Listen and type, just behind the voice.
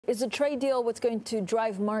Is the trade deal what's going to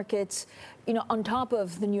drive markets, on top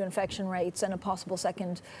of the new infection rates and a possible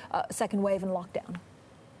second wave and lockdown?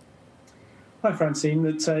 Hi, Francine.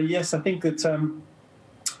 Yes, I think that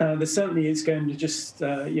there certainly is going to just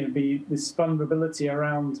be this vulnerability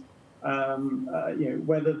around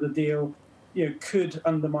whether the deal could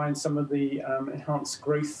undermine some of the enhanced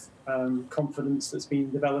growth confidence that's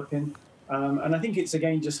been developing. And I think it's,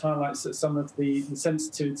 again, just highlights that some of the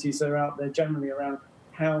sensitivities that are out there generally around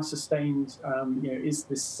how sustained is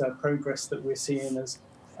this progress that we're seeing as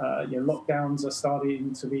lockdowns are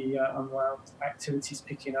starting to be unwound, activities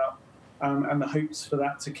picking up, and the hopes for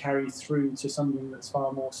that to carry through to something that's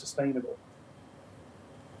far more sustainable.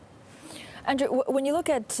 Andrew, when you look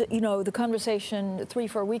at the conversation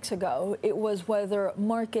 3-4 weeks ago, it was whether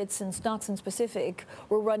markets and stocks in specific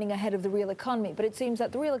were running ahead of the real economy. But it seems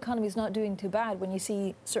that the real economy is not doing too bad when you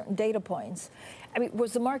see certain data points. I mean,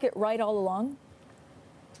 was the market right all along?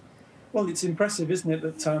 Well, it's impressive, isn't it,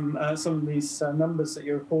 that some of these numbers that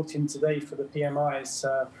you're reporting today for the PMIs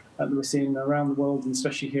that we're seeing around the world, and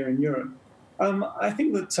especially here in Europe. I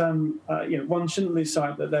think that one shouldn't lose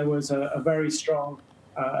sight that there was a very strong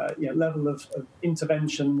level of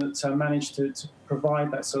intervention that managed to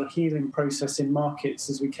provide that sort of healing process in markets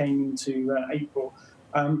as we came into April.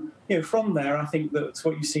 From there, I think that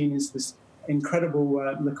what you've seen is this incredible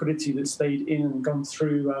liquidity that stayed in and gone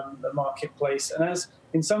through the marketplace. And as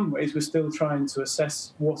in some ways we're still trying to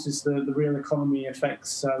assess what is the real economy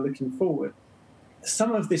effects looking forward.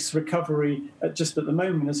 Some of this recovery, just at the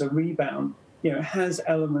moment as a rebound, has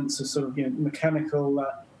elements of sort of mechanical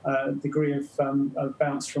degree of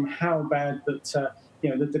bounce from how bad that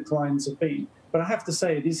the declines have been. But I have to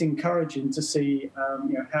say it is encouraging to see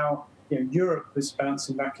how Europe is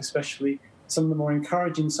bouncing back, especially some of the more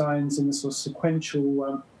encouraging signs in the sort of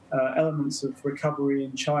sequential elements of recovery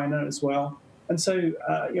in China as well. And so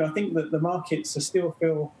I think that the markets still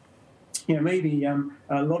feel maybe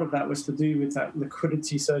a lot of that was to do with that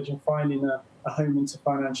liquidity surge and finding a home into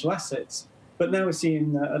financial assets. But now we're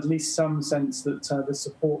seeing at least some sense that there's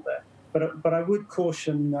support there. But I would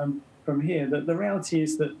caution from here that the reality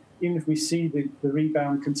is that even if we see the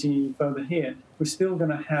rebound continuing further here, we're still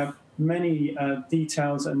going to have many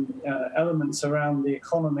details and elements around the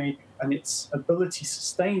economy and its ability to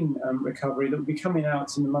sustain recovery that will be coming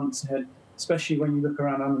out in the months ahead, especially when you look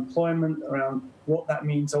around unemployment, around what that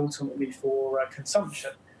means ultimately for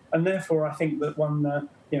consumption. And therefore, I think that one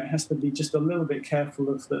has to be just a little bit careful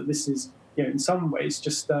of that. This is, in some ways,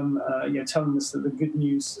 just telling us that the good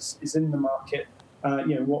news is in the market.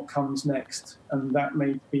 What comes next, and that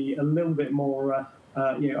may be a little bit more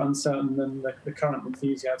uncertain than the current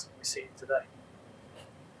enthusiasm we see today.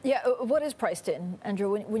 Yeah, what is priced in,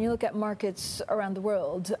 Andrew? When you look at markets around the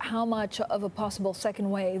world, how much of a possible second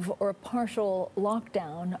wave or a partial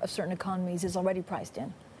lockdown of certain economies is already priced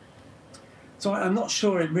in? So I'm not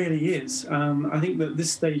sure it really is. I think that at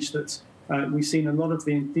this stage that we've seen a lot of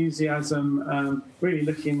the enthusiasm really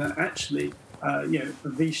looking at actually a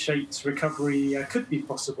V-shaped recovery could be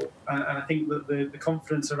possible. And I think that the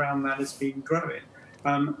confidence around that has been growing.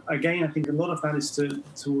 Again, I think a lot of that is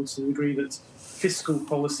towards the degree that fiscal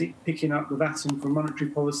policy, picking up the baton from monetary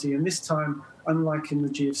policy, and this time, unlike in the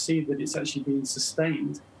GFC, that it's actually being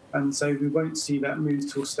sustained. And so we won't see that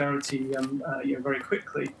move to austerity very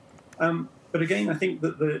quickly. But again, I think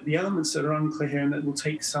that the elements that are unclear here and that will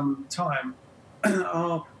take some time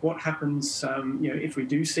are what happens if we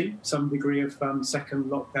do see some degree of second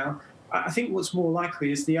lockdown. I think what's more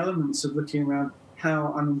likely is the elements of looking around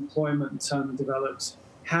how unemployment develops,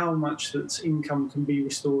 how much that income can be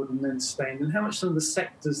restored and then sustained, and how much some of the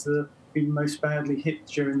sectors that have been most badly hit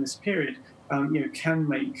during this period can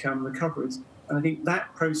make recoveries. And I think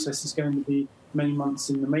that process is going to be many months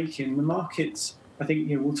in the making. The markets, I think,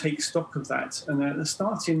 will take stock of that, and they're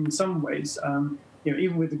starting in some ways.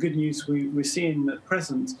 Even with the good news we're seeing at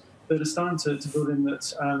present, that are starting to build in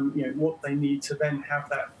that what they need to then have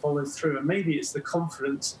that follow through, and maybe it's the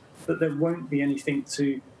confidence that there won't be anything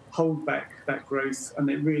to hold back that growth, and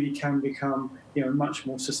it really can become a much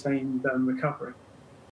more sustained recovery.